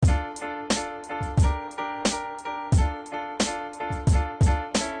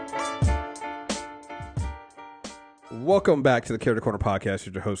Welcome back to the Character Corner podcast.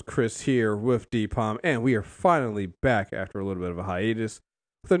 It's your host Chris here with D-Palm, and we are finally back after a little bit of a hiatus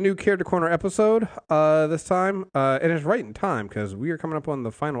with a new Character Corner episode this time. And it's right in time because we are coming up on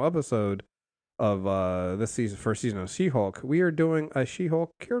the final episode of this season, first season of She-Hulk. We are doing a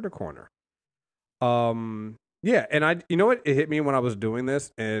She-Hulk Character Corner. Yeah, and you know what? It hit me when I was doing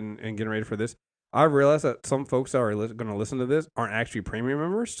this and getting ready for this. I realized that some folks that are going to listen to this aren't actually premium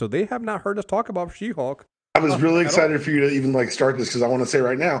members, so they have not heard us talk about She-Hulk. I was really excited for you to even start this because I want to say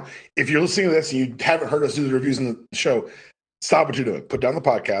right now, if you're listening to this and you haven't heard us do the reviews in the show, stop what you're doing. Put down the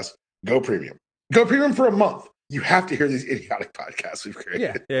podcast. Go premium. Go premium for a month. You have to hear these idiotic podcasts we've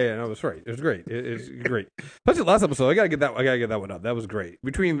created. Yeah. No, it's right. It was great. It's great. Especially the last episode. I gotta get that one up. That was great.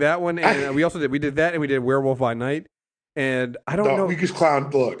 Between that one and we did that and we did Werewolf by Night. And I don't know. We just clown.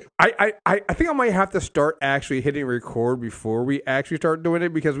 Look, I think I might have to start actually hitting record before we actually start doing it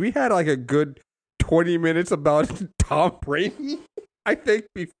because we had like a good 20 minutes about Tom Brady. I don't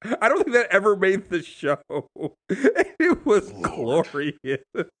think that ever made the show. It was glorious.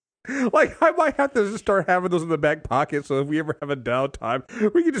 Like, I might have to just start having those in the back pocket so if we ever have a downtime,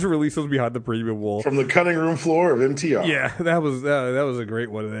 we can just release those behind the premium wall. From the cutting room floor of MTR. Yeah, that was a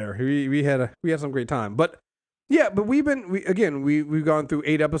great one there. We had some great time. But yeah, but we've gone through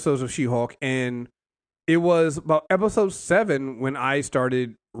 8 episodes of She-Hulk, and it was about episode 7 when I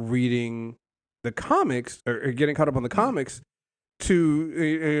started reading the comics or getting caught up on the comics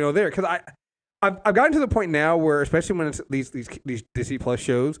to there because I've gotten to the point now where especially when it's these Disney Plus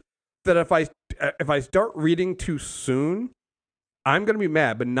shows that if I start reading too soon, I'm gonna be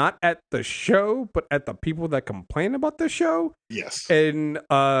mad, but not at the show, but at the people that complain about the show. Yes, and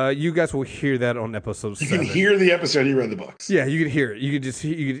you guys will hear that on episode 7. You can hear the episode. You read the books. Yeah, you can hear it. You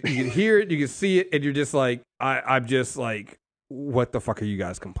can hear it. You can see it, and you're just like, I'm just like, what the fuck are you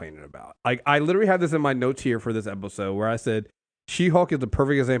guys complaining about? Like, I literally have this in my notes here for this episode where I said She-Hulk is the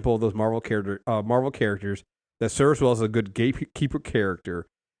perfect example of those Marvel characters that serves well as a good gatekeeper character.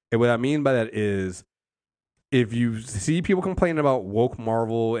 And what I mean by that is, if you see people complaining about woke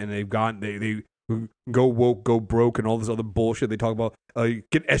Marvel and they go woke, go broke, and all this other bullshit they talk about,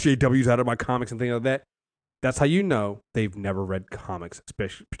 get SJWs out of my comics and things like that, that's how you know they've never read comics,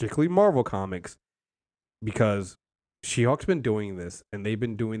 especially particularly Marvel comics, because She-Hulk's been doing this, and they've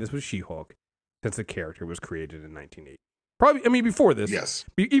been doing this with She-Hulk since the character was created in 1980. Probably, I mean, before this. Yes.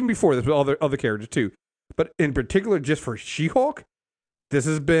 Even before this, with other characters too. But in particular, just for She-Hulk, this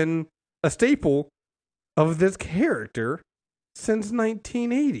has been a staple of this character since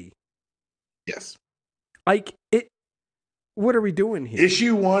 1980. Yes. Like, what are we doing here?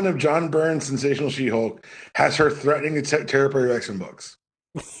 Issue 1 of John Byrne's Sensational She-Hulk has her threatening to tear up her X-Men books.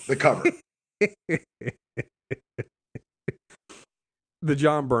 The cover. The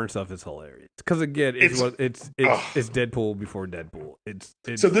John Byrne stuff is hilarious because again, it's Deadpool before Deadpool.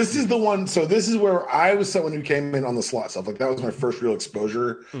 So this is the one. So this is where I was someone who came in on the slot stuff. Like that was my first real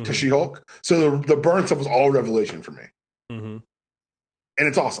exposure to She-Hulk. So the Byrne stuff was all revelation for me, and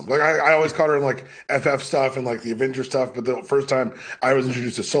it's awesome. Like I always caught her in like FF stuff and like the Avenger stuff, but the first time I was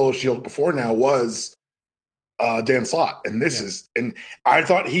introduced to solo She-Hulk before now was Dan Slott, and and I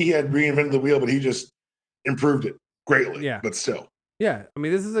thought he had reinvented the wheel, but he just improved it greatly. Yeah, but still. Yeah, I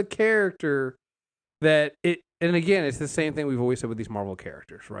mean, this is a character that and again, it's the same thing we've always said with these Marvel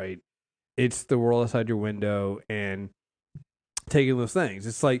characters, right? It's the world outside your window and taking those things.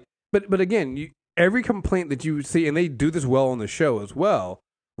 It's like, but again, every complaint that you see, and they do this well on the show as well,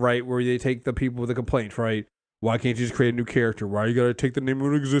 right? Where they take the people with the complaints, right? Why can't you just create a new character? Why you gotta take the name of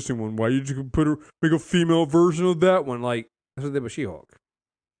an existing one? Why you just make a female version of that one? Like that's what they did with She-Hulk.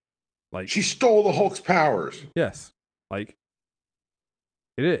 Like she stole the Hulk's powers. Yes, like.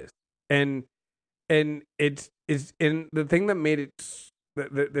 It is, and it's and the thing that made it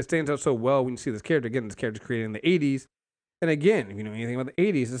that stands out so well when you see this character again. This character's created in the 80s, and again, if you know anything about the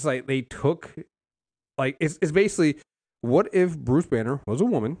 80s, it's like they took like it's basically what if Bruce Banner was a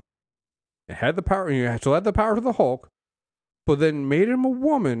woman, and had the power, still had the power of the Hulk, but then made him a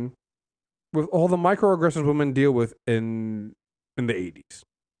woman with all the microaggressions women deal with in the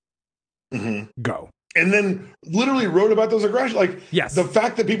 80s. Go. And then literally wrote about those aggressions. Like, yes. The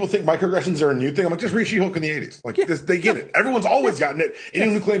fact that people think microaggressions are a new thing. I'm like, just read She-Hulk in the 80s. Like, they get it. Everyone's always gotten it.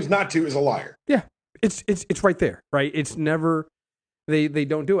 Anyone who claims not to is a liar. Yeah. It's right there, right? It's never, they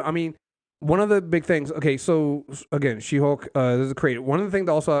don't do it. I mean, one of the big things, okay, so, again, She-Hulk is created. One of the things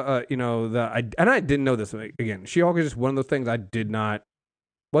also, I didn't know this, again, She-Hulk is just one of those things I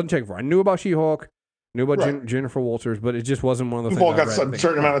wasn't checking for. I knew about She-Hulk. Knew about Jennifer Walters, but it just wasn't one of the things. We've all got a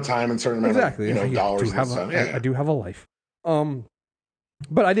certain amount of time and certain amount of dollars. I do have a life.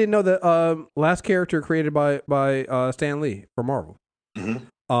 But I didn't know that last character created by Stan Lee for Marvel.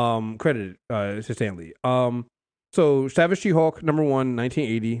 Mm-hmm. Credited to Stan Lee. So Savage She-Hulk #1,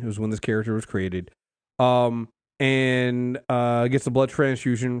 1980 was when this character was created. And gets a blood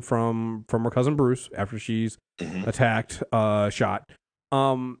transfusion from her cousin Bruce after she's attacked, shot.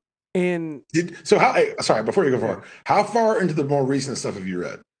 And sorry, before you go far, how far into the more recent stuff have you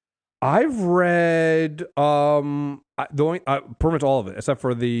read? I've read pretty much all of it except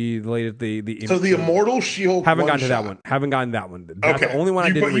for the latest the So the Immortal She-Hulk. Haven't gotten to that one. Haven't gotten that one. That's okay, the only one I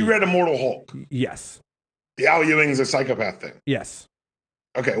didn't read. But you read Immortal Hulk. Yes. The Al Ewing's a psychopath thing. Yes.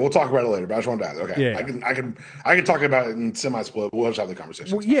 Okay, we'll talk about it later. But I just wanted to ask. Okay, yeah. I can talk about it in semi-split. We'll just have the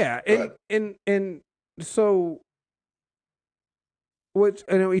conversation. Well, yeah, and so what?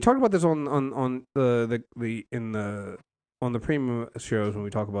 And we talked about this on the on the premium shows when we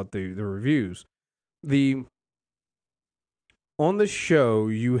talk about the reviews. On the show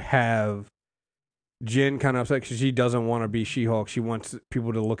you have Jen kind of upset because she doesn't want to be She-Hulk. She wants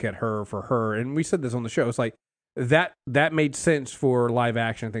people to look at her for her, and we said this on the show. It's like that made sense for live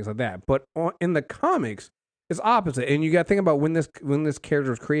action and things like that. But in the comics, it's opposite. And you got to think about when this character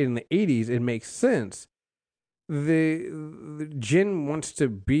was created in the 80s, it makes sense. The Jen wants to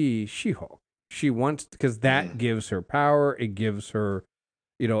be She-Hulk. She wants, because that gives her power. It gives her,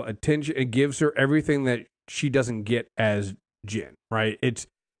 attention. It gives her everything that she doesn't get as Jen, right? It's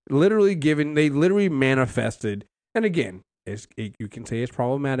literally given. They literally manifested. And again, you can say it's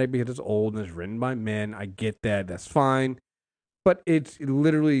problematic because it's old and it's written by men. I get that. That's fine. But it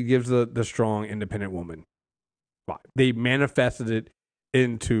literally gives the strong, independent woman vibe. They manifested it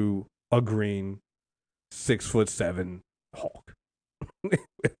into a green 6'7" Hulk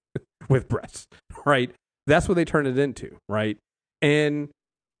with breasts, right? That's what they turned it into, right? And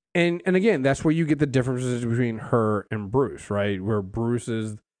again, that's where you get the differences between her and Bruce, right? Where Bruce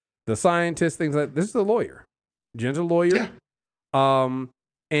is the scientist, things like this is the lawyer. Jen's a lawyer. Yeah.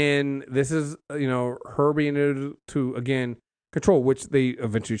 And this is, her being able to again control, which they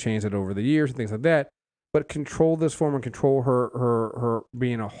eventually changed it over the years and things like that. But control this form and control her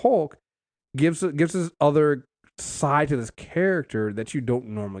being a Hulk gives this other side to this character that you don't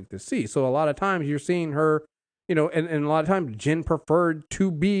normally get to see. So a lot of times you're seeing her, and a lot of times Jen preferred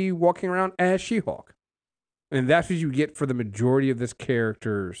to be walking around as She-Hulk. And that's what you get for the majority of this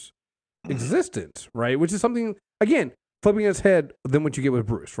character's existence, right? Which is something, again, flipping its head than what you get with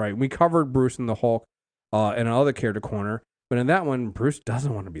Bruce, right? We covered Bruce in the Hulk in another character corner, but in that one, Bruce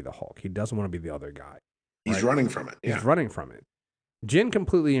doesn't want to be the Hulk. He doesn't want to be the other guy. He's right? running from it. Yeah. He's running from it. Jen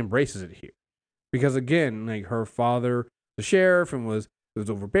completely embraces it here. Because again, like her father, the sheriff, and was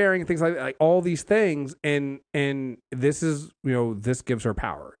overbearing and things like all these things, and this is this gives her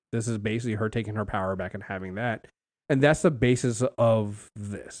power. This is basically her taking her power back and having that, and that's the basis of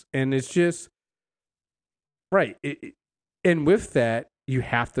this. And it's just right. And with that, you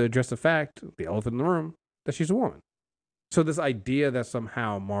have to address the fact, the elephant in the room, that she's a woman. So this idea that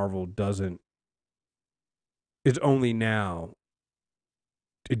somehow Marvel is only now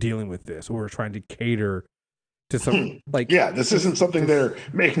dealing with this, or trying to cater to some this isn't something they're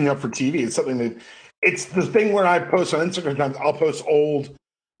making up for TV. It's something that it's the thing where I post on Instagram. I'll post old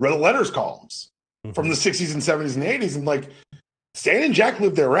letters columns from the 60s and 70s and 80s, and like Stan and Jack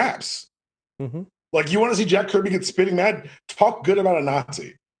lived their raps. Mm-hmm. Like, you want to see Jack Kirby get spitting mad? Talk good about a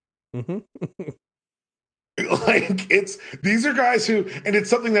Nazi. Mm-hmm. Like, these are guys who, and it's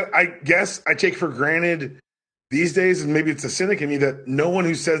something that I guess I take for granted these days, and maybe it's a cynic in me that no one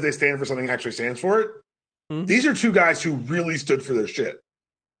who says they stand for something actually stands for it. Mm-hmm. These are two guys who really stood for their shit.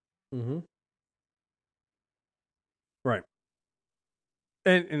 Mm-hmm. Right.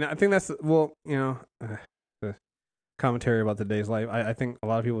 And I think that's, the commentary about today's life. I think a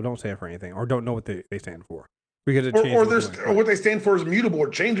lot of people don't stand for anything or don't know what they stand for. Because it changes. Or what they stand for is mutable or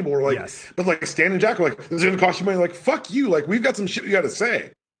changeable. Or But like Stan and Jack are like, this is going to cost you money. Like, fuck you. Like, we've got some shit we got to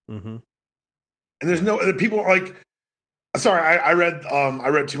say. Mm-hmm. And there's people are like, sorry, I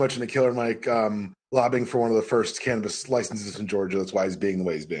read too much into Killer Mike lobbying for one of the first cannabis licenses in Georgia. That's why he's being the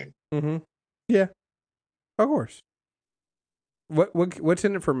way he's being. Mm-hmm. Yeah, of course. What's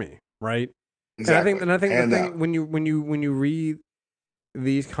in it for me, right? Exactly. And I think the thing when you read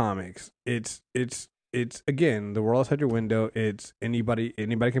these comics, it's again, the world outside your window. It's anybody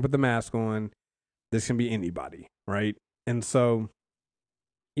can put the mask on. This can be anybody, right? And so,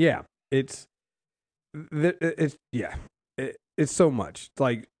 yeah, it's so much.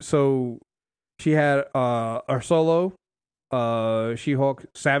 Like, so she had our solo She-Hulk,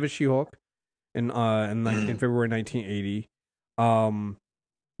 Savage She-Hulk in February 1980.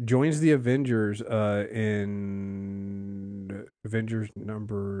 Joins the Avengers in Avengers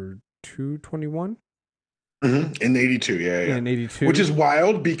number 221. In 82, yeah. In 82. Which is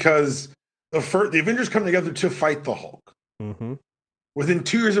wild because the Avengers come together to fight the Hulk. Mm-hmm. Within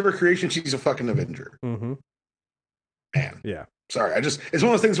 2 years of her creation, she's a fucking Avenger. Mm-hmm. Man. Yeah. Sorry, it's one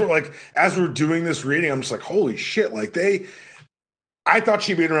of those things where, like, as we're doing this reading, I'm just like, holy shit! Like, I thought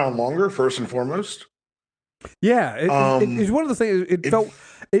she'd been around longer, first and foremost. Yeah, it's one of the things.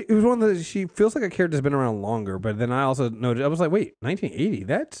 It was one of the. She feels like a character that's been around longer, but then I also noted. I was like, wait, 1980?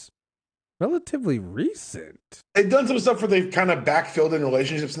 That's relatively recent. They've done some stuff where they've kind of backfilled in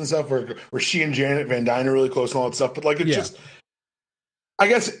relationships and stuff, where she and Janet Van Dyne are really close and all that stuff. But like, it's just, I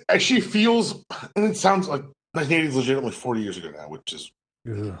guess, she feels, and it sounds like 1980 is legitimately 40 years ago now, which is,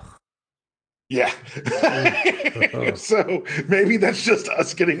 yeah. So maybe that's just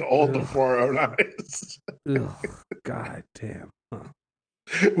us getting old before our own eyes. God damn. Huh.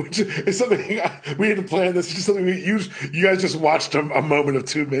 Which is something we had to plan. This is just something you guys just watched a moment of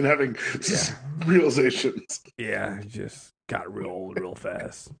two men having realizations. Yeah, it just got real old real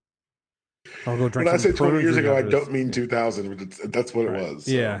fast. I'll go drink. When I say 20 years ago, I don't mean 2000. That's what it was.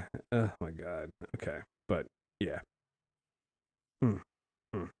 So. Yeah. Oh my god. Okay, but yeah.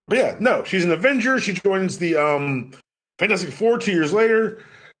 But yeah, no, she's an Avenger. She joins the Fantastic Four 2 years later.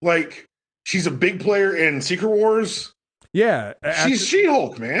 Like, she's a big player in Secret Wars. Yeah, she's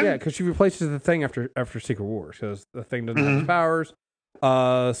She-Hulk, man. Yeah, because she replaces the Thing after Secret Wars, because the Thing doesn't have his powers.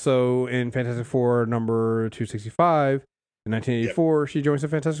 So in Fantastic Four number 265 in 1984, she joins the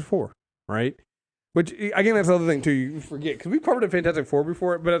Fantastic Four, right? Which again, that's another thing too. You forget because we've covered the Fantastic Four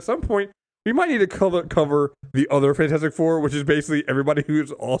before, but at some point we might need to cover the other Fantastic Four, which is basically everybody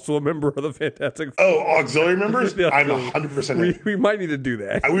who's also a member of the Fantastic Four. Oh, auxiliary members? I'm 100%. We might need to do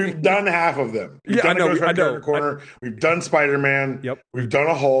that. We've done half of them. I know. Corner. We've done Spider-Man. Yep. We've done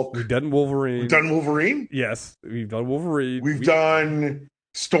a Hulk. We've done Wolverine. We've done Wolverine? Yes. We've done Wolverine. We've done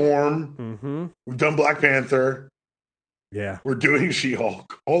Storm. Mm-hmm. We've done Black Panther. Yeah. We're doing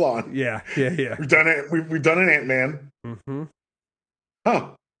She-Hulk. Hold on. Yeah. We've done it. We've done an Ant-Man. Mm-hmm. Huh.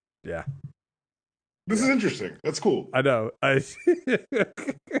 Yeah. This is interesting. That's cool. I know. That's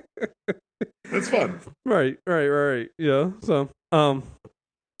fun. Right. Yeah. So,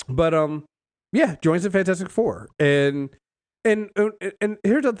 yeah, joins the Fantastic Four, and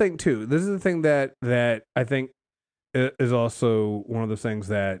here's the thing too. This is the thing that I think is also one of those things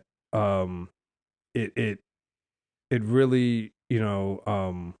that it really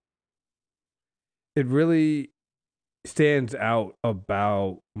it really stands out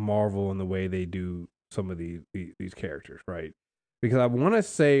about Marvel and the way they do some of these characters, right? Because I want to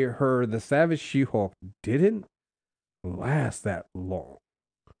say the Savage She-Hulk didn't last that long.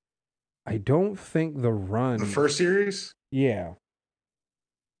 I don't think the first series? Yeah.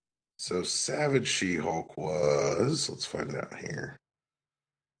 So Savage She-Hulk was, let's find out here.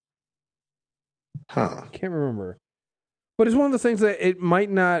 Huh. I can't remember. But it's one of the things that it might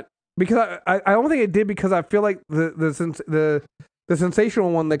not, because I don't think it did, because I feel like the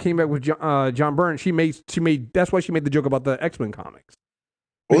sensational one that came back with John Byrne, she made that's why she made the joke about the X-Men comics.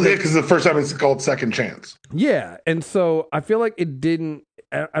 Well, yeah, because the first time it's called Second Chance. Yeah, and so I feel like it didn't.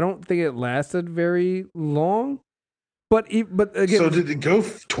 I don't think it lasted very long. But again, so did it go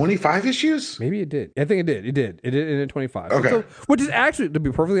 25 issues? Maybe it did. I think it did. It ended 25. Okay, so, which is actually, to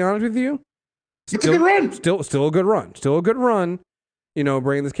be perfectly honest with you, it's a good run. Still a good run. Still a good run.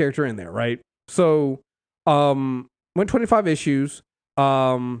 Bringing this character in there, right? So, went 25 issues.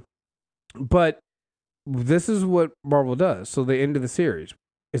 But this is what Marvel does. So the end of the series,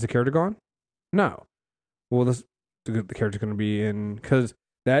 is the character gone? No. Well, the character's going to be in, because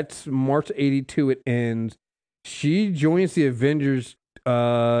that's March 82. It ends. She joins the Avengers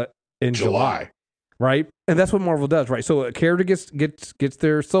in July, right? And that's what Marvel does, right? So a character gets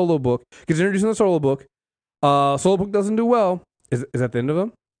their solo book, gets introduced in the solo book. Solo book doesn't do well. Is that the end of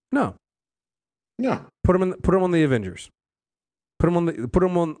them? No. Put them on the Avengers. Put them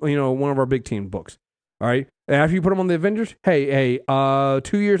on one of our big team books. All right. And after you put them on the Avengers, hey, 2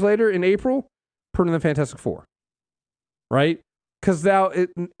 years later in April, put them in the Fantastic Four. Right? Because now,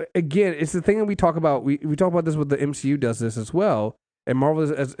 it's the thing that we talk about. We talk about this with the MCU does this as well. And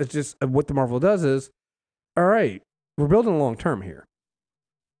Marvel it's just what the Marvel does is, all right, we're building a long term here.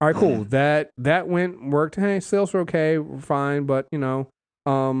 All right, cool. That worked. Hey, sales are okay. We're fine. But, we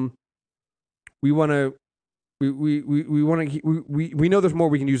want to, we know there's more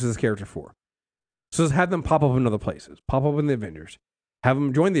we can use this character for. So just have them pop up in other places. Pop up in the Avengers. Have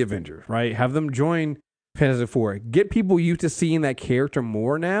them join the Avengers, right? Have them join Fantastic Four. Get people used to seeing that character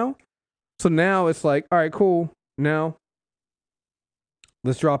more now. So now it's like, all right, cool. Now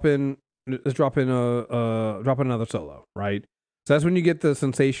let's drop in let's drop in another solo, right? So that's when you get the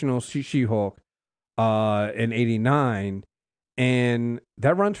sensational She-Hulk in '89, and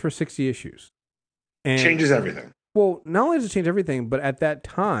that runs for 60 issues. And changes everything. Well, not only does it change everything, but at that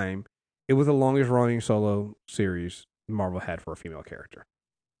time, it was the longest running solo series Marvel had for a female character.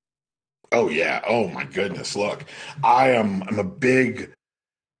 Oh yeah. Oh my goodness. Look, I'm a big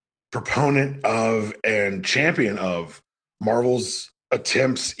proponent of and champion of Marvel's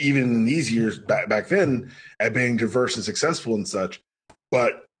attempts, even in these years back then, at being diverse and successful and such.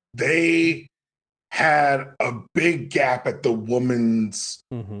 But they had a big gap at the woman's,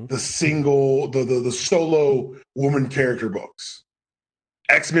 the single, the solo woman character books.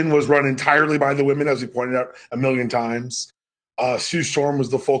 X-Men was run entirely by the women, as we pointed out a million times. Sue Storm was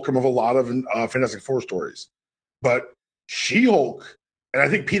the fulcrum of a lot of Fantastic Four stories. But She-Hulk, and I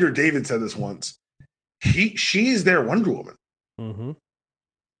think Peter David said this once, she is their Wonder Woman. Mm-hmm.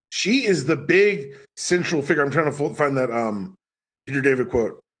 She is the big central figure. I'm trying to find that Peter David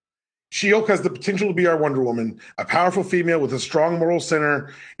quote. She-Hulk has the potential to be our Wonder Woman, a powerful female with a strong moral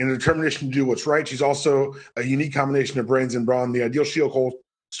center and a determination to do what's right. She's also a unique combination of brains and brawn. The ideal She-Hulk whole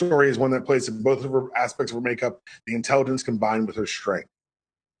story is one that plays in both of her aspects of her makeup, the intelligence combined with her strength.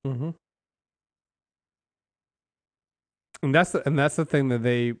 Mm-hmm. And that's the thing that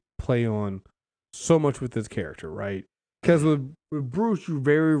they play on so much with this character, right? Because with Bruce, you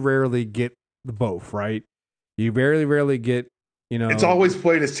very rarely get the both, right? You very rarely get, it's always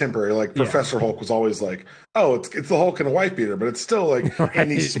played as temporary. Like Professor Hulk was always like, oh, it's the Hulk and a wife beater, but it's still like, right. And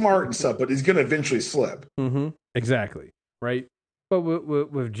he's smart and stuff, but he's going to eventually slip. Mm-hmm. Exactly. Right. But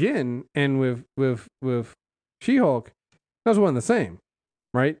with Jen and with She-Hulk, that's one and the same,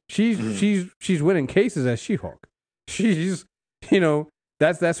 right? She's winning cases as She-Hulk. She's,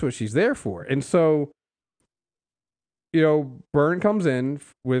 that's what she's there for. And so, Byrne comes in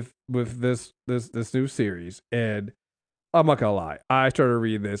with this new series, and I'm not gonna lie, I started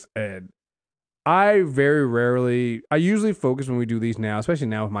reading this, and I usually focus when we do these now, especially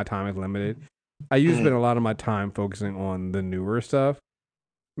now with my time is limited. I usually spend a lot of my time focusing on the newer stuff.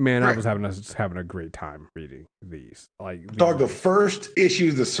 Man, right. I was having a great time reading these. The first issue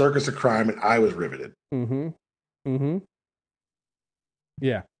is The Circus of Crime, and I was riveted. Mm-hmm. Mm-hmm.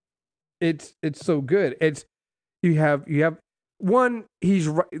 Yeah. It's so good. It's you have one,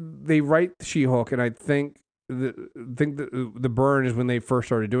 they write She-Hulk, and I think the Byrne is when they first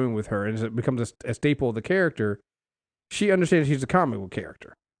started doing with her, and it becomes a staple of the character. She understands she's a comic book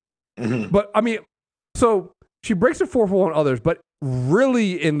character. Mm-hmm. But I mean, so she breaks the fourth wall on others, but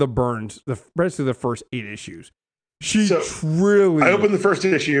really in the Byrnes, the rest of the first 8 issues, really. I opened the first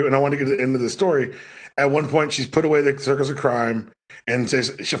issue and I wanted to get into the story. At one point, she's put away the Circus of Crime and says,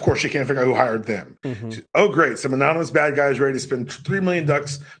 of course, she can't figure out who hired them. Mm-hmm. Oh, great. Some anonymous bad guy is ready to spend $3 million to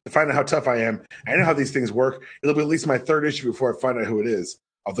find out how tough I am. I know how these things work. It'll be at least my 3rd issue before I find out who it is.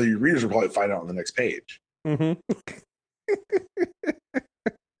 Although your readers will probably find out on the next page. Mm-hmm.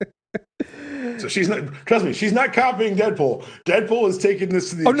 So she's not. Trust me, she's not copying Deadpool. Deadpool is taking this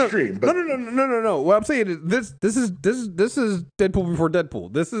to the extreme. But no. What I'm saying is this is Deadpool before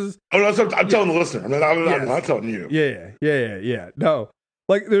Deadpool. This is. Oh no, I'm telling the listener. I'm not telling you. Yeah. No,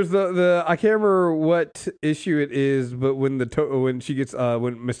 like there's the I can't remember what issue it is, but when when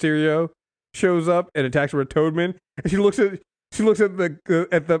Mysterio shows up and attacks her with Toadman, and she looks at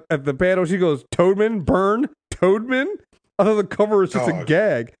the panel, she goes, Toadman, Byrne, Toadman. I thought the cover was just a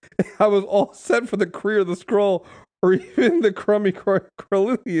gag. I was all set for the Career of the Skrull or even the Crummy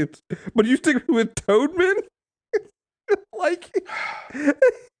Kryllians. But you stick with Toadman?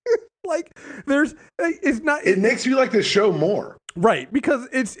 it's not. It makes me like the show more. Right, because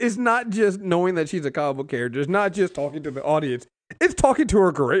it's not just knowing that she's a comic book character. It's not just talking to the audience. It's talking to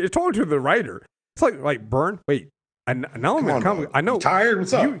her. It's talking to the writer. It's like Byrne, wait. I know. You tired?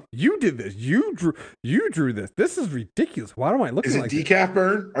 What's up? You did this. You drew this. This is ridiculous. Why am I looking like this? Is it decaf,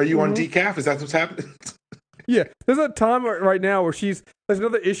 Byrne? Are you on decaf? Is that what's happening? Yeah. There's a time right now where there's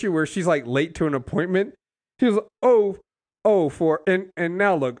another issue where she's like late to an appointment. She was and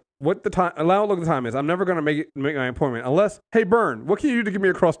now look what the time. Allow look at the time is. I'm never gonna make my appointment unless. Hey Byrne, what can you do to get me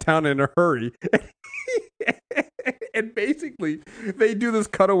across town in a hurry? And basically, they do this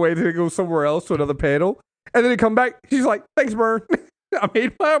cutaway to go somewhere else to another panel. And then they come back. She's like, "Thanks, Byrne. I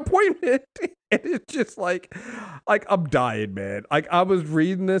made my appointment." And it's just like I'm dying, man. Like I was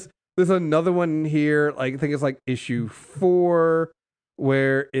reading this. There's another one here. Like I think it's like issue 4,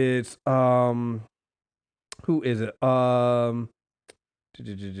 where it's who is it?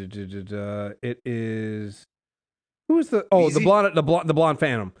 It is who is the blonde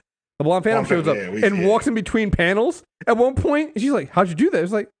Phantom. The blonde Phantom shows up and walks in between panels. At one point, she's like, "How'd you do that?"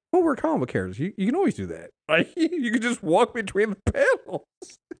 It's like, Oh, we're comic book characters. You can always do that. Like you can just walk between the panels.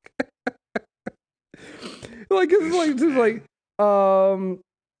 It's like oh,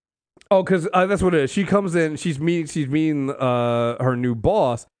 because that's what it is. She comes in. She's meeting her new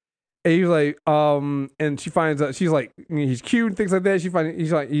boss. And he's like, and she finds out she's like, he's cute and things like that.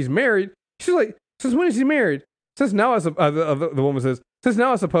 He's married. She's like, since when is he married? Since now, the woman says, since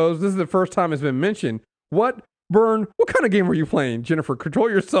now I suppose this is the first time it's been mentioned. What, Byrne? What kind of game were you playing, Jennifer? Control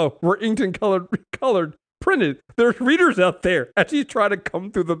yourself. We're inked and colored, printed. There's readers out there. As she's trying to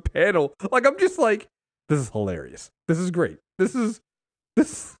come through the panel, like I'm just like, this is hilarious. This is great. This.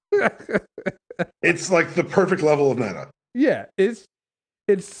 It's like the perfect level of meta. Yeah, it's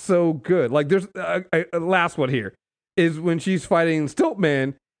so good. Like there's a last one here is when she's fighting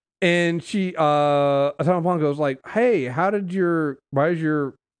Stiltman, and she Atana Pong goes like, "Hey, why is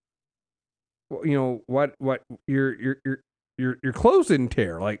your your clothes didn't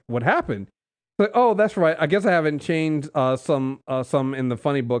tear? Like what happened?" Like, oh, that's right. I guess I haven't changed some in the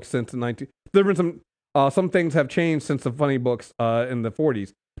funny books since the 19. There've been some things have changed since the funny books in the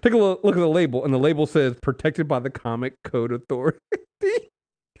 40s. Take a look at the label, and the label says "Protected by the Comic Code Authority."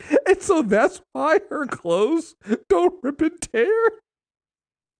 And so that's why her clothes don't rip and tear.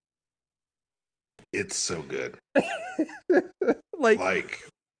 It's so good. like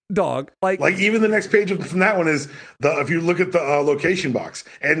dog. Like even the next page from that one is if you look at the location box,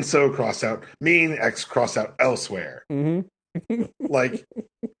 and so cross out mean X cross out elsewhere. Mm-hmm. Like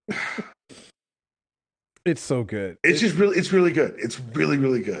it's so good. It's really good. It's really,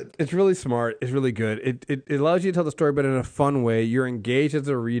 really good. It's really smart. It's really good. It allows you to tell the story, but in a fun way. You're engaged as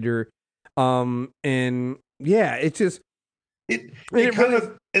a reader. And yeah, it's just we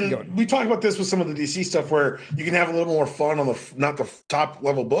talk about this with some of the DC stuff where you can have a little more fun on not the top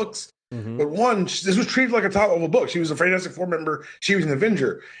level books. Mm-hmm. But one, this was treated like a top level book. She was a Fantastic Four member. She was an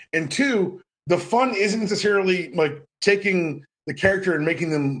Avenger. And two, the fun isn't necessarily like taking the character and making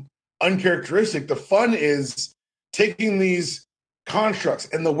them uncharacteristic. The fun is taking these constructs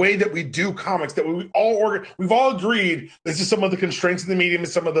and the way that we do comics that we've all agreed this is some of the constraints of the medium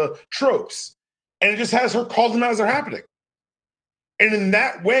and some of the tropes, and it just has her call them out as they're happening. And in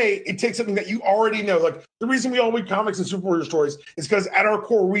that way, it takes something that you already know. Like the reason we all read comics and superhero stories is because at our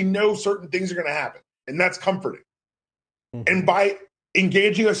core we know certain things are going to happen, and that's comforting. Mm-hmm. And by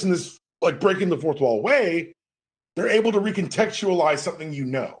engaging us in this like breaking the fourth wall way, they're able to recontextualize something you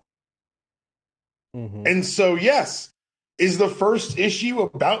know. Mm-hmm. And so, yes, is the first issue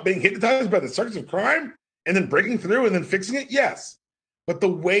about being hypnotized by the circus of crime and then breaking through and then fixing it? Yes. But the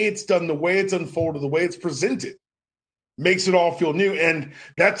way it's done, the way it's unfolded, the way it's presented makes it all feel new. And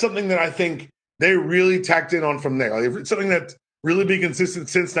that's something that I think they really tacked in on from there. Like, it's something that's really been consistent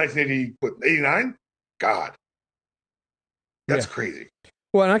since 1989. God, that's crazy.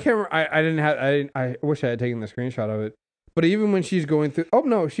 Well, and I can't remember, I wish I had taken the screenshot of it. But even when she's going through, oh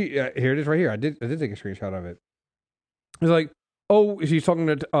no, here it is right here. I did take a screenshot of it. It's like, oh, she's talking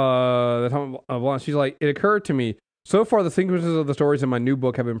to the Tom Blonde. She's like, it occurred to me so far the sequences of the stories in my new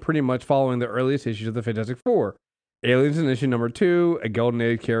book have been pretty much following the earliest issues of the Fantastic Four. Aliens in issue number 2, a Golden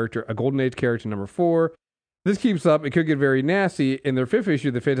Age character number 4. This keeps up. It could get very nasty. In their 5th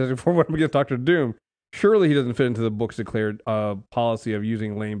issue, the Fantastic Four went up against Doctor Doom. Surely he doesn't fit into the book's declared policy of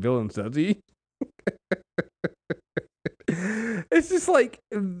using lame villains, does he? It's just like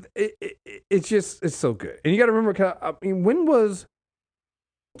it's so good, and you got to remember. I mean,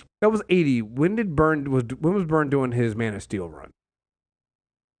 that was 80? When was Byrne doing his Man of Steel run?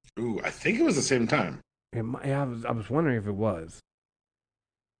 Ooh, I think it was the same time. I was wondering if it was.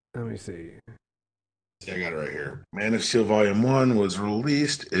 Let me see. Yeah, I got it right here. Man of Steel Volume 1 was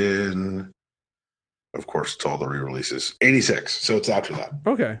released in, of course, it's all the re-releases. 86, so it's after that.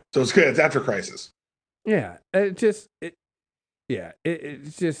 Okay, so it's good. It's after Crisis. Yeah, it's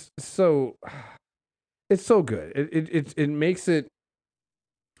just so it's so good. It makes it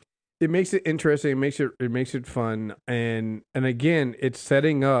interesting. It makes it fun, and again, it's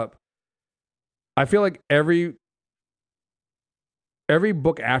setting up. I feel like every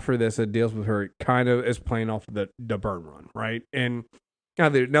book after this that deals with her kind of is playing off the Byrne run, right? And now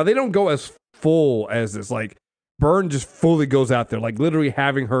they don't go as full as this. Like Byrne just fully goes out there, like literally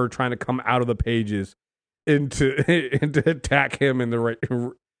having her trying to come out of the pages and to attack him and the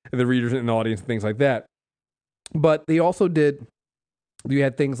readers and the audience and things like that. But they also did. You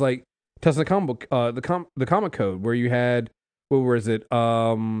had things like Test of the Comic Book, the Comic Code, where you had, what was it?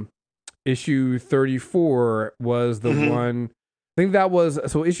 Issue 34 was the one. I think that was,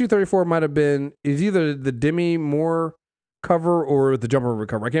 so issue 34 might have been, is either the Demi Moore cover or the Jumper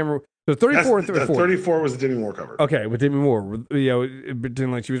cover. I can't remember. So 34 the 34 was the Demi Moore cover. Okay, with Demi Moore,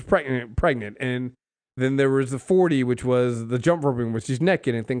 pretending like she was pregnant, and then there was the 40, which was the jump roping, where she's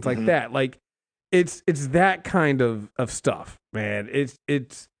naked and things like that. Like, it's that kind of stuff, man.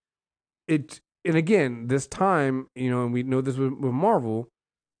 It's and again, this time, and we know this with Marvel,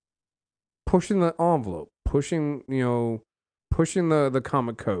 pushing the envelope, pushing the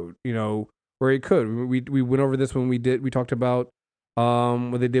comic code, where it could. We went over this when we talked about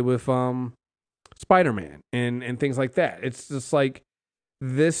what they did with Spider-Man and things like that. It's just like,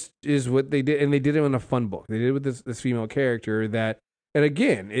 this is what they did, and they did it in a fun book. They did it with this female character that, and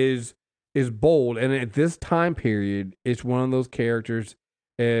again, is bold, and at this time period, it's one of those characters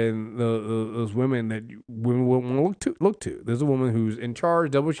and those women that women want to look to. There's a woman who's in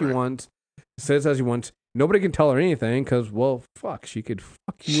charge, does what she wants, says as she wants. Nobody can tell her anything because, well, fuck, she could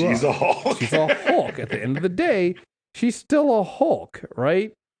fuck you up. She's a Hulk. She's a Hulk. At the end of the day, she's still a Hulk,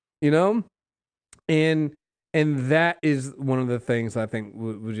 right? And that is one of the things I think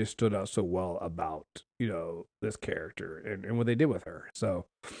just stood out so well about, this character and what they did with her. So,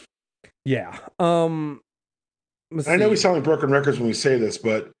 yeah. I know we sound like broken records when we say this,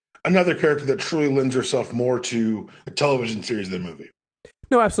 but another character that truly lends herself more to a television series than a movie.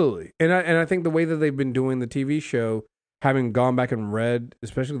 No, absolutely. And I think the way that they've been doing the TV show, having gone back and read,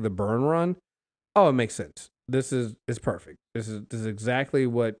 especially the Byrne run, it makes sense. This is perfect. This is exactly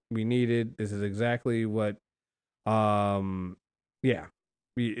what we needed. This is exactly what you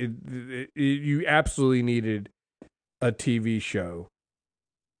absolutely needed a TV show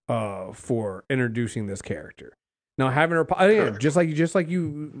for introducing this character. Now, having her just like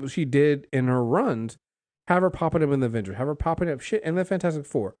she did in her runs, have her popping up in the Avengers, have her popping up shit in the Fantastic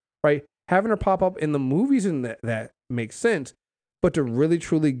Four, right? Having her pop up in the movies and that makes sense, but to really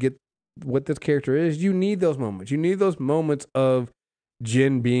truly get what this character is, you need those moments. You need those moments of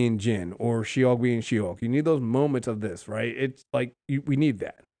Jen being Jen or She-Hulk being She-Hulk. You need those moments of this, right? It's like we need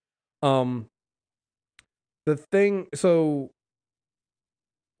that. The other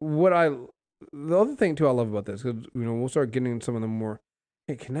thing too I love about this, because we'll start getting some of the more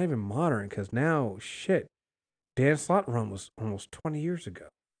not even modern, because now shit, Dan Slott run was almost 20 years ago.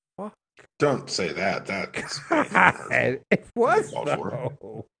 Fuck. Don't say that. That's it was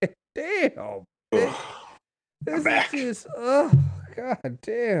though. Damn. This is just god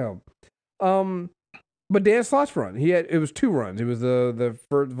damn. But Dan Slott's run, it was 2 runs. It was the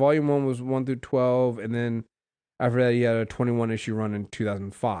first volume 1 was 1 through 12, and then after that he had a 21 issue run in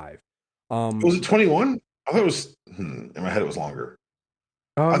 2005. Was it 21? I thought it was. In my head, it was longer.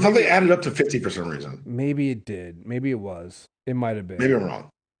 I thought they added up to 50 for some reason. Maybe it did. Maybe it was. It might have been. Maybe I'm wrong.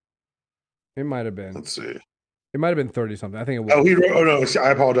 It might have been. Let's see. It might have been 30 something. I think it was. Oh, he wrote. Oh no,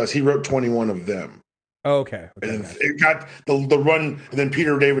 I apologize. He wrote 21 of them. Oh, okay. And it got the run, and then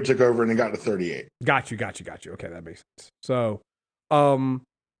Peter David took over, and it got to 38. Got you. Okay, that makes sense. So, but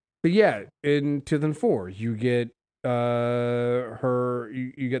yeah, in 2004, you get you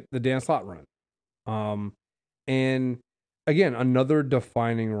get the Dan Slott run, and again, another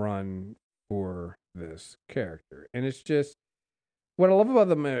defining run for this character. And it's just what I love about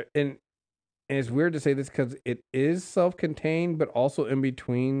them. And it's weird to say this because it is self-contained, but also in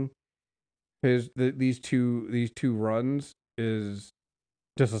between these two runs is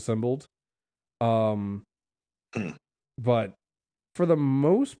disassembled. But for the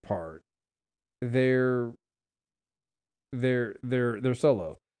most part, they're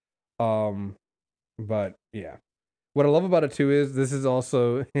solo. But yeah. What I love about it too is this is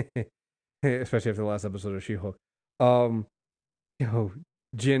also, especially after the last episode of She-Hulk,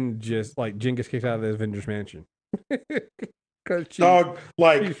 Jen gets kicked out of the Avengers Mansion.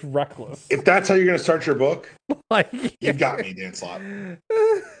 She's reckless. If that's how you're going to start your book, you've got me, Dan Slott.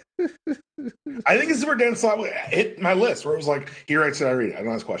 I think this is where Dan Slott hit my list, where it was like, he writes it, I read it. I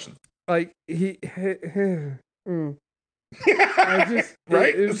don't ask questions. Like, I just,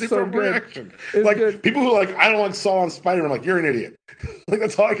 right? It's so good. Reaction. Like good. People who I don't like Saw on Spider-Man, like, you're an idiot.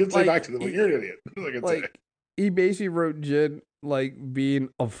 That's all I can say back to them. You're an idiot. He basically wrote Jen being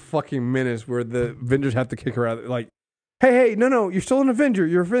a fucking menace, where the Avengers have to kick her out. Like, hey, no, you're still an Avenger.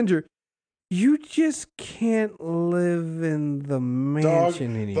 You're an Avenger. You just can't live in the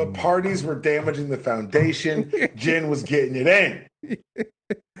mansion anymore. The parties were damaging the foundation. Jen was getting it in.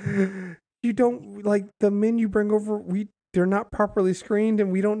 You don't the men you bring over. They're not properly screened,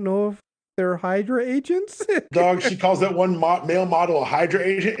 and we don't know if they're Hydra agents. She calls that one male model a Hydra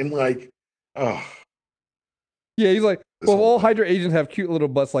agent, and oh. Yeah, he's like, well, all Hydra agents have cute little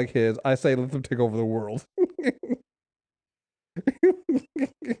butts like his. I say let them take over the world.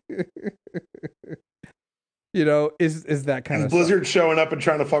 is that kind And of Blizzard showing up and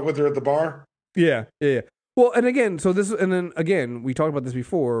trying to fuck with her at the bar. Yeah. Well, and again, and then again, we talked about this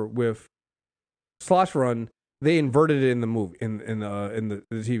before with Slosh Run. They inverted it in the movie in the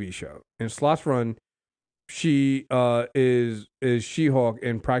TV show. In Slosh Run, she is She-Hulk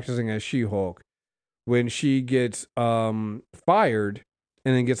and practicing as She-Hulk. When she gets fired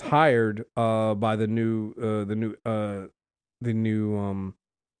and then gets hired by the new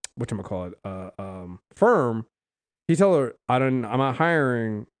whatchamacallit, firm, he told her, I'm not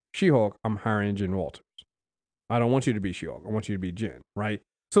hiring She-Hulk, I'm hiring Jen Walters. I don't want you to be She-Hulk. I want you to be Jen, right?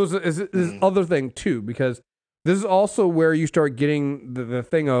 So it's this other thing too, because this is also where you start getting the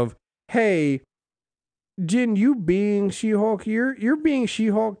thing of, hey, Jen, you being She-Hulk, you're being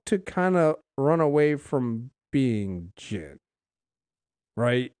She-Hulk to kind of run away from being Jen,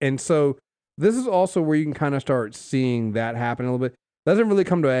 right? And so this is also where you can kind of start seeing that happen a little bit. Doesn't really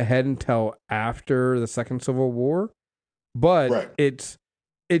come to a head until after the Second Civil War, but it's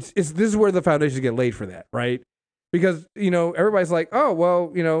this is where the foundations get laid for that, right? Because everybody's like, oh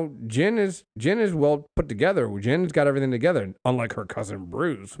well, Jen is well put together. Jen's got everything together, unlike her cousin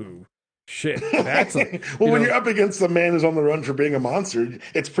Bruce, who. Shit, that's when you're up against the man who's on the run for being a monster,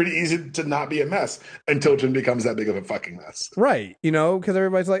 it's pretty easy to not be a mess until Jen becomes that big of a fucking mess, right? Because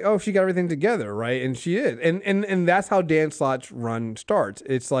everybody's like, "Oh, she got everything together," right? And she is, and that's how Dan Slott's run starts.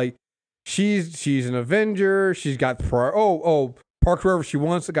 It's like she's an Avenger. She's got parked wherever she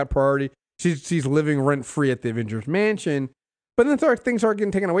wants. Got priority. She's living rent free at the Avengers mansion. But then things start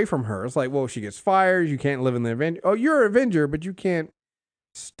getting taken away from her. It's like, well, she gets fired. You can't live in the Avenger. Oh, you're an Avenger, but you can't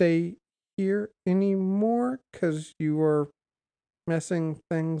stay here anymore because you were messing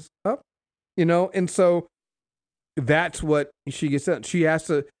things up, and so that's what she gets done. She has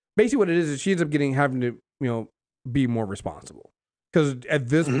to basically what it is she ends up having to be more responsible because at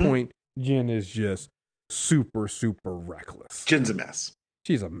this point Jen is just super reckless. Jen's a mess.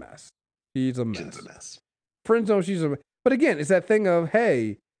 She's a mess. Jen's a mess. Friends know she's a. But again, it's that thing of,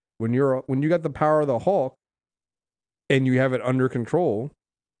 hey, when you got the power of the Hulk and you have it under control,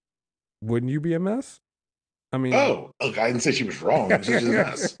 wouldn't you be a mess? I mean, look, I didn't say she was wrong. She's a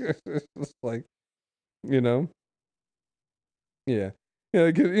mess. Like, yeah. Again,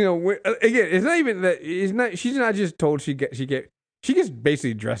 it's not even that. It's not. She's not just told she gets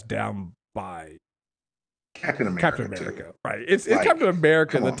basically dressed down by Captain America, right? It's Captain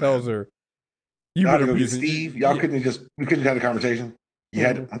America that tells her. You better go get Steve. Y'all couldn't have a conversation. You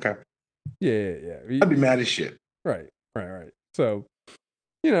had okay. Yeah. I'd be mad as shit. Right. So,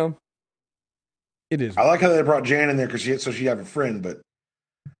 it is. I like how they brought Jan in there because she have a friend, but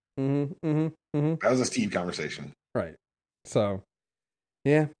that was a Steve conversation, right? So,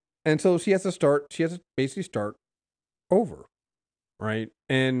 yeah, and so she has to basically start over, right?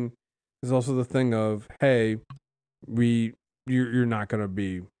 And there's also the thing of, hey, you're not gonna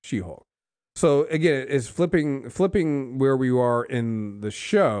be She-Hulk. So again, it's flipping where we are in the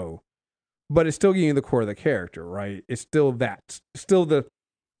show, but it's still getting you the core of the character, right? It's still that,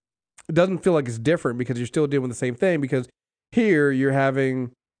 it doesn't feel like it's different because you're still dealing with the same thing because here you're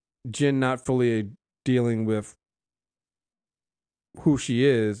having Jen not fully dealing with who she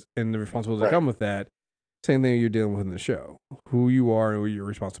is and the responsibilities that come with that. Same thing you're dealing with in the show, who you are and what your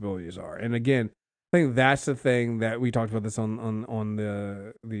responsibilities are. And again, I think that's the thing that we talked about this on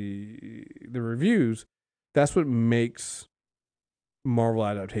the reviews. That's what makes Marvel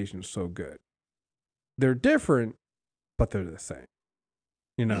adaptations so good. They're different, but they're the same.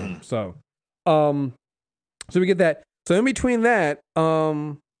 So we get that. So in between that,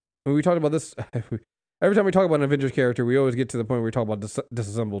 when we talked about this, every time we talk about an Avengers character, we always get to the point where we talk about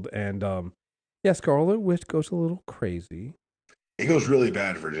Disassembled, and Scarlet Witch goes a little crazy. It goes really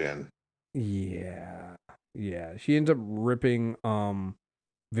bad for Jen. Yeah. She ends up ripping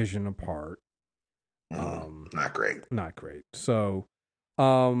Vision apart. Not great. So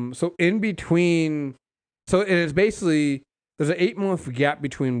in between, and it's basically. There's an 8-month gap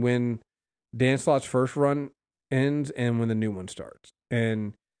between when Dan Slott's first run ends and when the new one starts.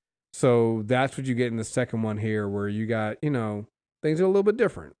 And so that's what you get in the second one here, where you got, things are a little bit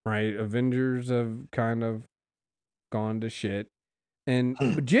different, right? Avengers have kind of gone to shit.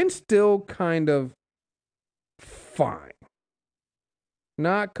 But Jen's still kind of fine.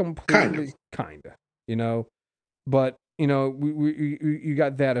 Not completely, kind of, but, you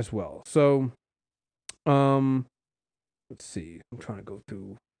got that as well. So, let's see. I'm trying to go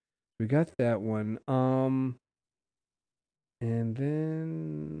through. We got that one. And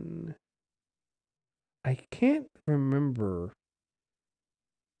then I can't remember.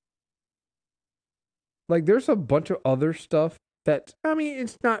 Like, there's a bunch of other stuff that,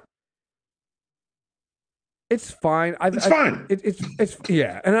 it's not. It's fine. It's fine. It's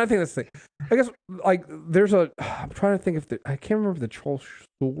yeah, and I think that's the thing. I guess like there's a. I'm trying to think if I can't remember if the Charles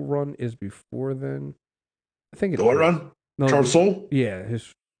Soule run is before then. I think The what run? No, Charles Soule? Yeah,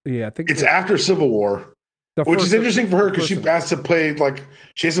 I think it's after Civil War, which is interesting for her because she has to play a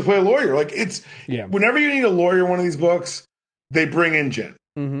lawyer. Like whenever you need a lawyer in one of these books, they bring in Jen,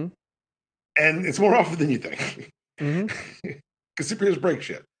 and it's more often than you think because superheroes break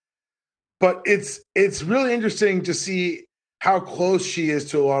shit. But it's really interesting to see how close she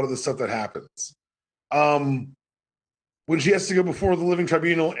is to a lot of the stuff that happens. When she has to go before the Living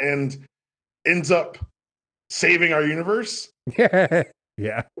Tribunal and ends up saving our universe.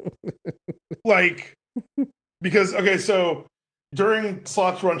 Yeah. Because, okay, so during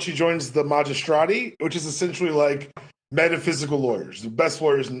Slott's run, she joins the Magistrati, which is essentially like metaphysical lawyers, the best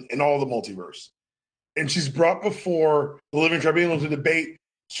lawyers in all the multiverse. And she's brought before the Living Tribunal to debate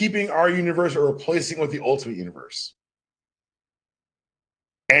keeping our universe or replacing it with the Ultimate Universe.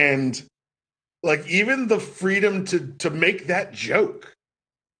 And even the freedom to make that joke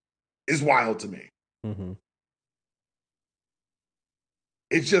is wild to me. Mm-hmm.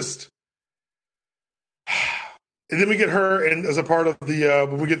 It's just, and then we get her, and as a part of the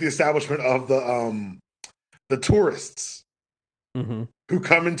when we get the establishment of the tourists who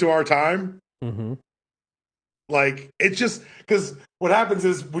come into our time. It's just because what happens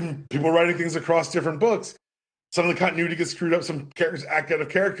is when people are writing things across different books, some of the continuity gets screwed up, some characters act out of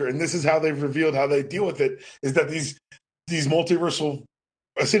character, and this is how they've revealed how they deal with it, is that these multiversal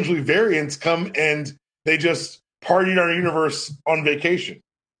essentially variants come and they just party in our universe on vacation.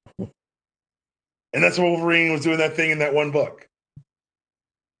 And that's why Wolverine was doing that thing in that one book.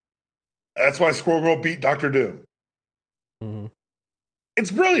 That's why Squirrel Girl beat Dr. Doom.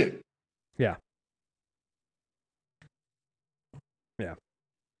 It's brilliant. Yeah.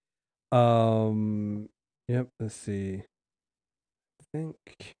 Yep. Let's see. I think.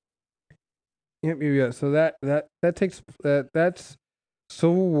 Yep. Yeah. So that takes that's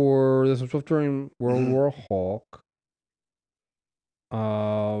Civil War. This was during World War Hulk.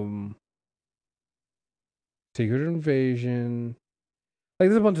 Secret Invasion.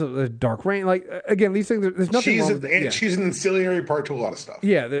 There's a bunch of Dark Reign. Again, these things. There's nothing wrong with it. She's an ancillary part to a lot of stuff.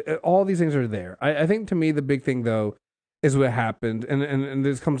 Yeah. All these things are there. I think to me the big thing though is what happened, and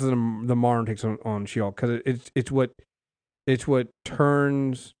this comes to the modern takes on She-Hulk, because it's what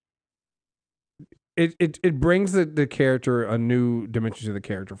turns it brings the character a new dimension to the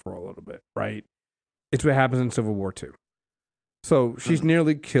character for a little bit, right? It's what happens in Civil War 2. So she's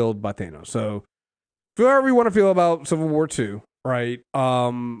nearly killed by Thanos. So however you want to feel about Civil War 2, right?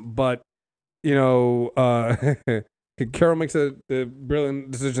 But Carol makes the brilliant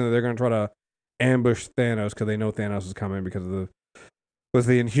decision that they're going to try to ambush Thanos because they know Thanos is coming because of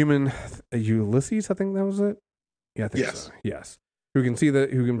the Inhuman Ulysses, I think that was it. Yeah, I think so. Yes. Who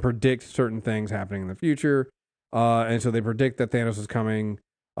can predict certain things happening in the future. And so they predict that Thanos is coming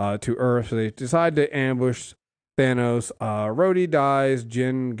to Earth. So they decide to ambush Thanos. Rhodey dies.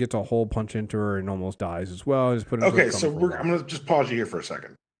 Jen gets a hole punch into her and almost dies as well. Okay, so I'm going to just pause you here for a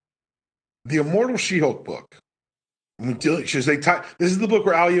second. The Immortal She-Hulk book. This is the book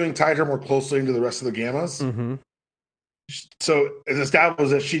where Al Ewing tied her more closely into the rest of the Gammas. So it's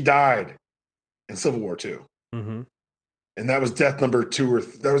established that she died in Civil War 2. And that was death number 2,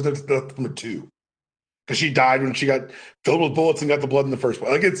 that was death number 2. Because she died when she got filled with bullets and got the blood in the first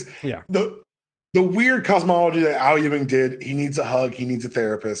place. The weird cosmology that Al Ewing did. He needs a hug, he needs a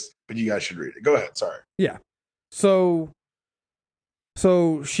therapist, but you guys should read it. Go ahead, sorry. Yeah. So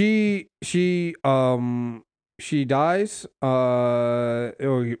she dies, or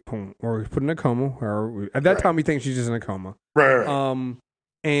put in a coma. Or at that time, we think she's just in a coma. Right.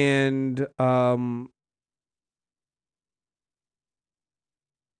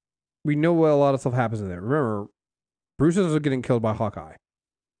 We know what a lot of stuff happens in there. Remember, Bruce is getting killed by Hawkeye.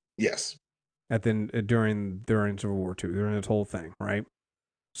 Yes. During Civil War 2, during this whole thing, right?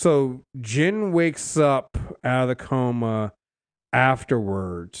 So Jen wakes up out of the coma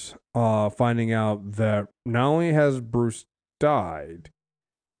afterwards, finding out that not only has Bruce died,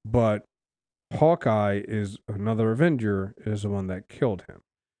 but Hawkeye is another Avenger, is the one that killed him.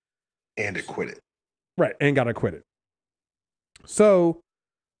 And acquitted. Right, and got acquitted. So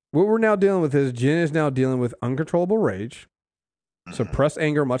what we're now dealing with is Jen is now dealing with uncontrollable rage, suppressed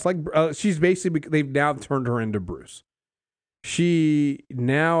anger, much like she's basically, they've now turned her into Bruce. She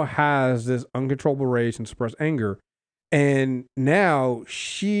now has this uncontrollable rage and suppressed anger, and now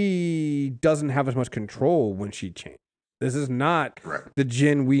she doesn't have as much control when she changes. This is not the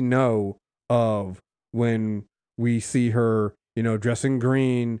Jen we know of when we see her, dressing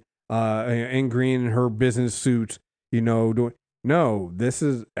green, in green in her business suit, doing. No, this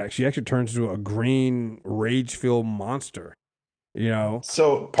is she actually turns into a green rage-filled monster.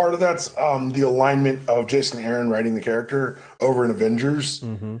 So part of that's the alignment of Jason Aaron writing the character over in Avengers,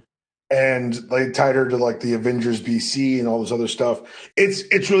 Mm-hmm. and they tied her to like the Avengers BC and all this other stuff.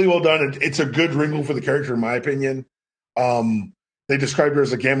 It's really well done. It's a good wrinkle for the character, in my opinion. They described her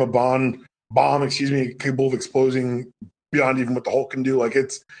as a gamma bomb, capable of exploding beyond even what the Hulk can do. Like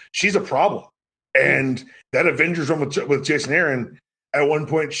she's a problem. And that Avengers run with Jason Aaron, at one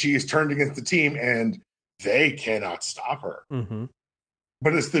point she is turned against the team, and they cannot stop her. Mm-hmm.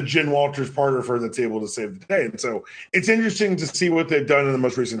 But it's the Jen Walters part of her that's able to save the day. And so it's interesting to see what they've done in the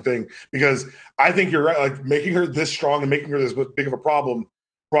most recent thing, because I think you're right. Like making her this strong and making her this big of a problem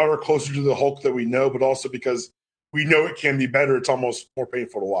brought her closer to the Hulk that we know, but also because we know it can be better, it's almost more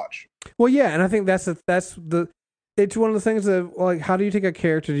painful to watch. Well, yeah, and I think it's one of the things that, like, how do you take a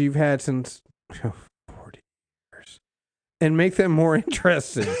character that you've had since 40 years and make them more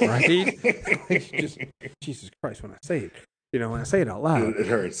interesting, right? Just, Jesus Christ, when I say it, when I say it out loud, it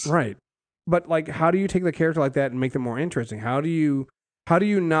hurts, right? But like, how do you take the character like that and make them more interesting? How do you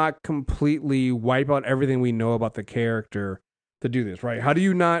not completely wipe out everything we know about the character to do this, right? How do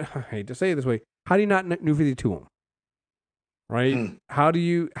you not? I hate to say it this way. How do you not New 52 him? Right? How do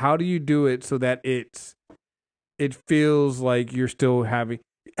you do it so that it feels like you're still having?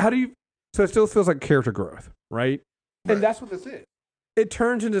 So it still feels like character growth, right? And that's what this is. It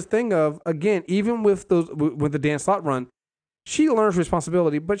turns into this thing of, again, even with the Dan Slott run, she learns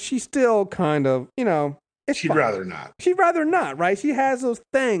responsibility, but she's still kind of, she'd rather not. She'd rather not, right? She has those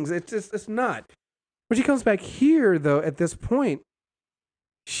things. It's not. When she comes back here, though, at this point,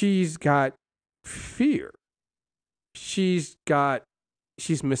 she's got fear. She's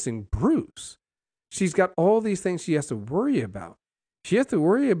missing Bruce. She's got all these things she has to worry about. She has to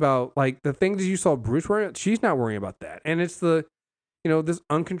worry about, like, the things you saw Bruce worry about. She's not worrying about that. And it's this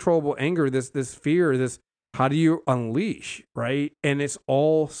uncontrollable anger, this fear, this, how do you unleash, right? And it's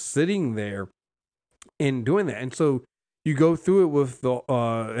all sitting there in doing that. And so you go through it with the,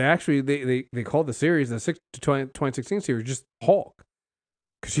 actually, they called the series, the 2016 series, just Hulk.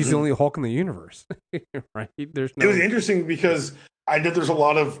 Because she's the only Hulk in the universe, right? It was interesting because I know there's a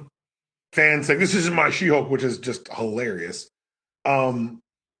lot of fans saying, this isn't my She-Hulk, which is just hilarious.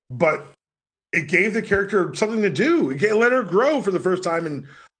 But it gave the character something to do. It let her grow for the first time in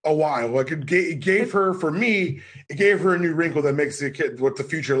a while. Like it gave her, for me, it gave her a new wrinkle that makes what the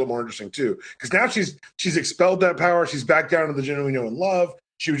future a little more interesting too. Because now she's expelled that power. She's back down to the Jen we know and love.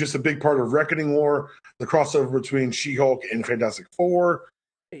 She was just a big part of Reckoning War, the crossover between She-Hulk and Fantastic Four.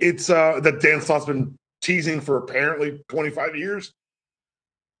 It's that Dan Slott's been teasing for apparently 25 years.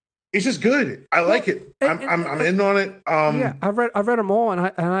 It's just good. I like it. I'm in on it. Yeah, I've read them all,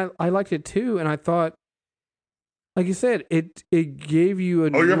 and I liked it too. And I thought, like you said, it gave you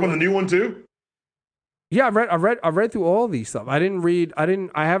a. Oh, you're up on the new one too? Yeah, I read through all these stuff. I haven't read,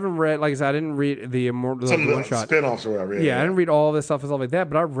 like I said, I didn't read the Immortal one-shot spin-offs or whatever. Yeah, I didn't read all this stuff and stuff like that.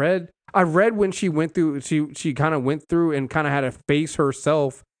 But I read when she went through. She kind of went through and kind of had to face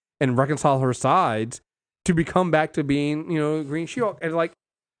herself and reconcile her sides to become back to being, Green She-Hulk. And like,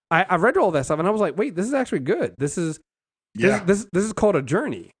 I read all that stuff and I was like, wait, this is actually good. This is called a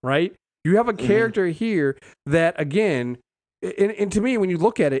journey, right? You have a character here that, again, and to me, when you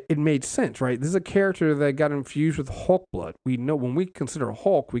look at it, it made sense, right? This is a character that got infused with Hulk blood. We know when we consider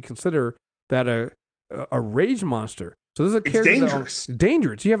Hulk, we consider that a rage monster. So this is a character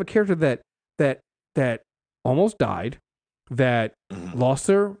dangerous. You have a character that almost died, that lost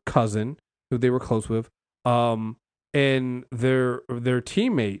their cousin who they were close with, and their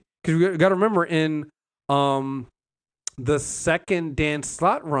teammate. Because we got to remember in the second Dan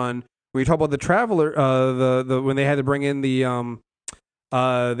Slott run, when you talk about the Traveler, when they had to bring in the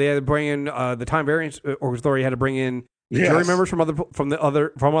Time Variance Authority, had to bring in the jury members from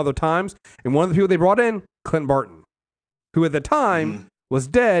other times, and one of the people they brought in, Clint Barton, who at the time was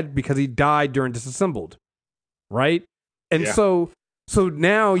dead because he died during Disassembled, right? And so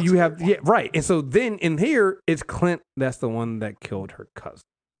now you have right, and so then in here it's Clint that's the one that killed her cousin,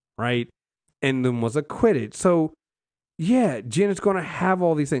 right, and then was acquitted. So yeah, Jen is going to have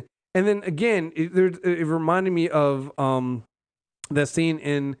all these things. And then again, it reminded me of that scene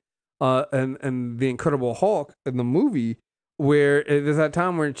in The Incredible Hulk in the movie, where there's that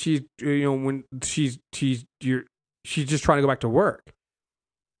time when she's just trying to go back to work,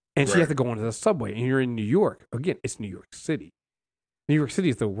 and she has to go onto the subway, and you're in New York. Again, it's New York City. New York City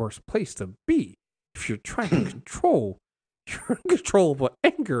is the worst place to be if you're trying to control your uncontrollable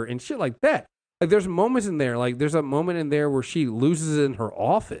anger and shit like that. Like there's moments in there, like there's a moment in there where she loses it in her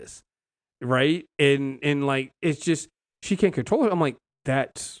office, right? And like it's just she can't control it. I'm like,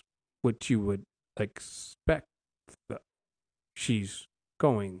 that's what you would expect. She's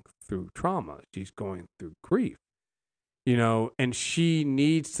going through trauma. She's going through grief, and she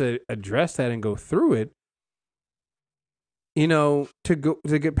needs to address that and go through it, to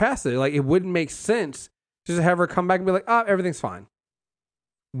get past it. Like it wouldn't make sense just to have her come back and be like, everything's fine.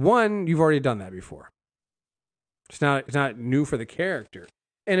 One, you've already done that before. It's not new for the character.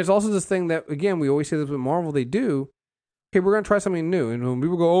 And it's also this thing that, again, we always say this with Marvel, they do. Okay, we're going to try something new. And when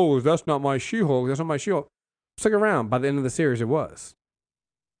people go, oh, that's not my She-Hulk, that's not my She-Hulk. Stick around. By the end of the series, it was.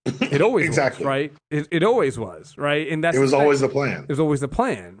 It always exactly. was, right? It always was, right? And it was always the plan. It was always the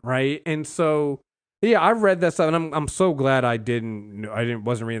plan, right? And so, yeah, I've read that stuff, and I'm so glad I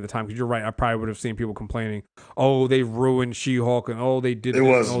wasn't reading at the time, because you're right. I probably would have seen people complaining, oh, they ruined She-Hulk, and they did. It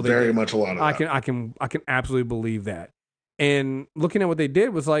was very much a lot of that. I can absolutely believe that. And looking at what they did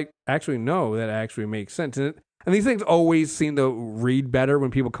was like, actually, no, that actually makes sense. And these things always seem to read better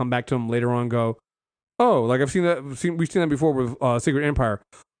when people come back to them later on and go, oh, like we've seen that before with Secret Empire.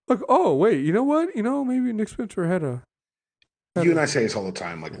 Like, oh, wait, you know what? Maybe Nick Spencer had a... You and I say this all the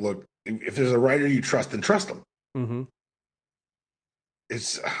time. Like, look, if there's a writer you trust, then trust them. Mm-hmm.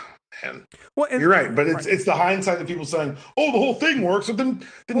 It's... Man. Well, you're right, but it's the hindsight of people saying, "Oh, the whole thing works." So then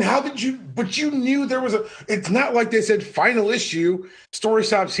how did you? But you knew there was a. It's not like they said final issue, story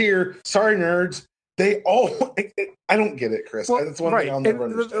stops here. Sorry, nerds. They all. I don't get it, Chris. That's one thing I'll never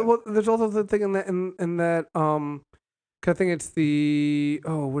understand. Well, there's also the thing in that I think it's the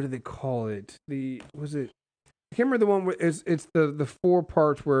what do they call it? I can't remember the one where it's the 4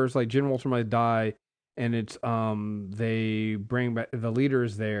 parts where it's like Jen Walter might die, and it's they bring back the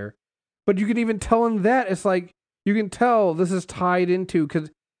leaders there. But you can even tell in that, it's like, you can tell this is tied into, because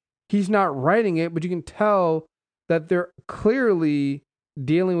he's not writing it, but you can tell that they're clearly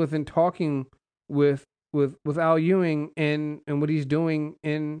dealing with and talking with Al Ewing and what he's doing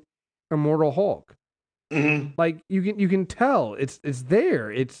in Immortal Hulk. Mm-hmm. Like you can tell it's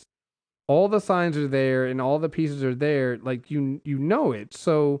there. It's all the signs are there and all the pieces are there. Like you know it.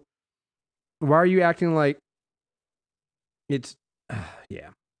 So why are you acting like it's yeah.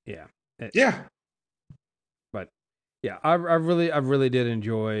 But yeah, I really did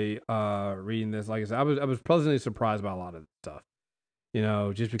enjoy reading this. Like I said, I was pleasantly surprised by a lot of stuff.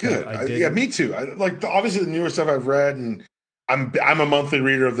 Just because Good. I did. Yeah, me too. Obviously the newer stuff I've read, and I'm a monthly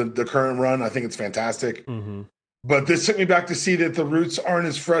reader of the current run. I think it's fantastic. Mm-hmm. But this took me back to see that the roots aren't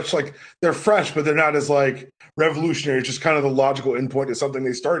as fresh. Like, they're fresh, but they're not as like revolutionary. It's just kind of the logical endpoint to something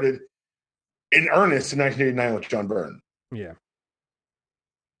they started in earnest in 1989 with John Byrne. Yeah.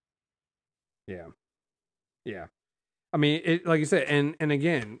 I mean, it, like you said, and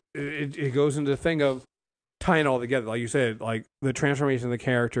again, it goes into the thing of tying it all together. Like you said, like the transformation of the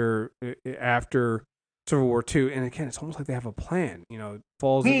character after Civil War II, and again, it's almost like they have a plan. It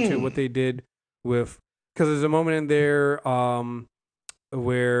falls into what they did with, because there's a moment in there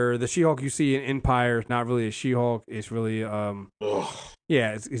where the She-Hulk you see in Empire is not really a She-Hulk. It's really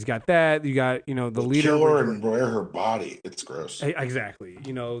it's got that. You got the leader killer and wear her body. It's gross. Exactly.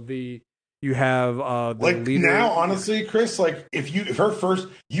 You have the like leader. Now, honestly, Chris, like if her first,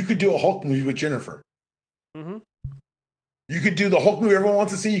 you could do a Hulk movie with Jennifer. Mm-hmm. You could do the Hulk movie everyone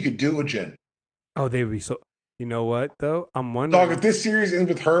wants to see. You could do it with Jen. Oh, they would be so. You know what though? I'm wondering. Dog, if this series ends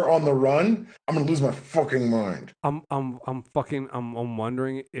with her on the run, I'm gonna lose my fucking mind. I'm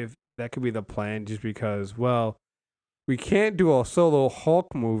wondering if that could be the plan, just because. Well, we can't do a solo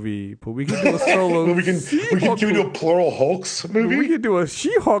Hulk movie, but we can do a solo. we can do a plural Hulks movie. We could do a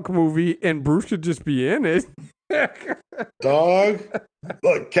She-Hulk movie, and Bruce should just be in it. Dog,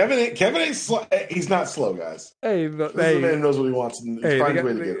 look, Kevin ain't slow. He's not slow, guys. Hey, the man knows what he wants, and he's finding a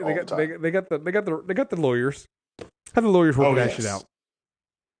way to get it all the time. They got the lawyers. Have the lawyers work that shit out.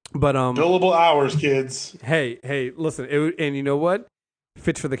 But billable hours, kids. Hey, listen, and you know what?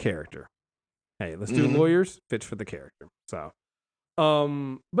 Fits for the character. Hey, let's do lawyers. Fits for the character. So,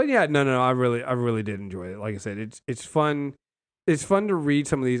 but yeah, no, I really did enjoy it. Like I said, it's fun. It's fun to read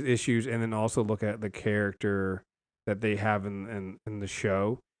some of these issues and then also look at the character that they have in the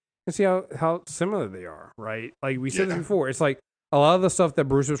show and see how similar they are. Right? Like we said this before, it's like a lot of the stuff that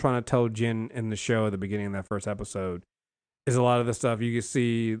Bruce was trying to tell Jen in the show at the beginning of that first episode is a lot of the stuff you can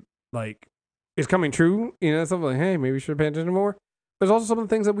see like is coming true. Something like, hey, maybe we should pay attention more. There's also some of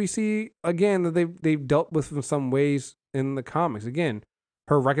the things that we see again that they've dealt with in some ways in the comics. Again,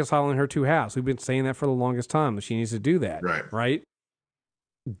 her reconciling her two halves. We've been saying that for the longest time, that she needs to do that. Right?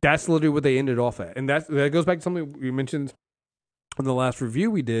 That's literally what they ended off at. And that goes back to something we mentioned in the last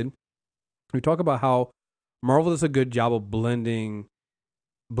review we did we talk about how Marvel does a good job of blending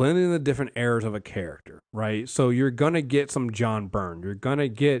the different eras of a character, right? So you're gonna get some John Byrne, you're gonna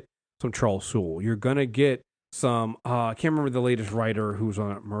get some Charles Soule, you're gonna get some I can't remember the latest writer who's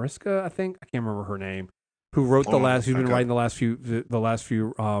on it, Mariska, I think. I can't remember her name. Who wrote who's been writing the last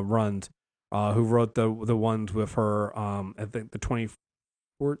few runs. Who wrote the ones with her I think the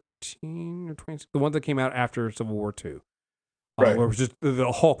 2014 or 20, the ones that came out after Civil War II. Right. Where it was just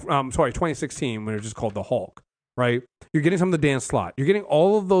the Hulk, 2016 when it was just called the Hulk, right? You're getting some of the Dan Slott. You're getting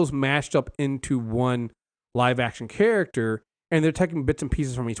all of those mashed up into one live action character, and they're taking bits and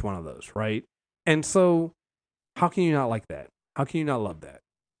pieces from each one of those, right? And so how can you not like that? How can you not love that?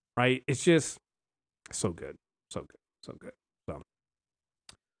 Right? It's just so good. So good. So good. So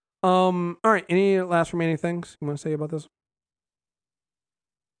all right. Any last remaining things you want to say about this?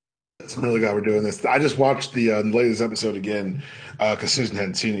 I'm really glad we're doing this. I just watched the latest episode again because Susan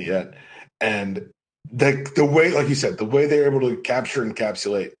hadn't seen it yet, and the way, like you said, the way they're able to capture and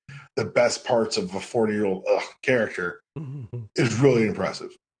encapsulate the best parts of a 40-year-old character is really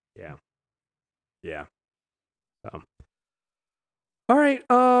impressive. Yeah. Yeah. All right.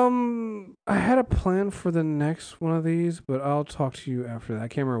 I had a plan for the next one of these, but I'll talk to you after that. I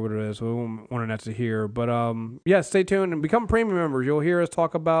can't remember what it is, so I won't want it to hear. But yeah, stay tuned and become premium members. You'll hear us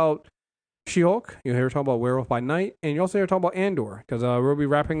talk about She-Hulk. You'll hear us talk about Werewolf by Night, and you'll also hear us talk about Andor because we'll be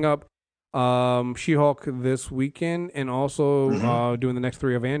wrapping up She-Hulk this weekend and also doing the next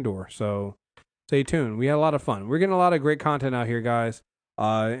 3 of Andor. So stay tuned. We had a lot of fun. We're getting a lot of great content out here, guys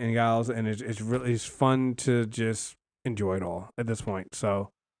and gals, and it's fun to just enjoy it all at this point. So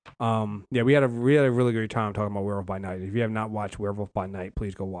yeah, we had a really great time talking about Werewolf by Night. If you have not watched Werewolf by Night,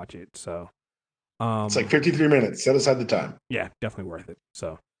 please go watch it. So it's like 53 minutes. Set aside the time. Yeah, definitely worth it.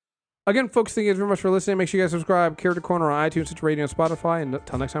 So again, folks, thank you very much for listening. Make sure you guys subscribe, Character Corner on iTunes, Stitcher Radio, and Spotify. And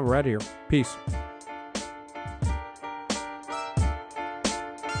until next time, we're out of here. Peace.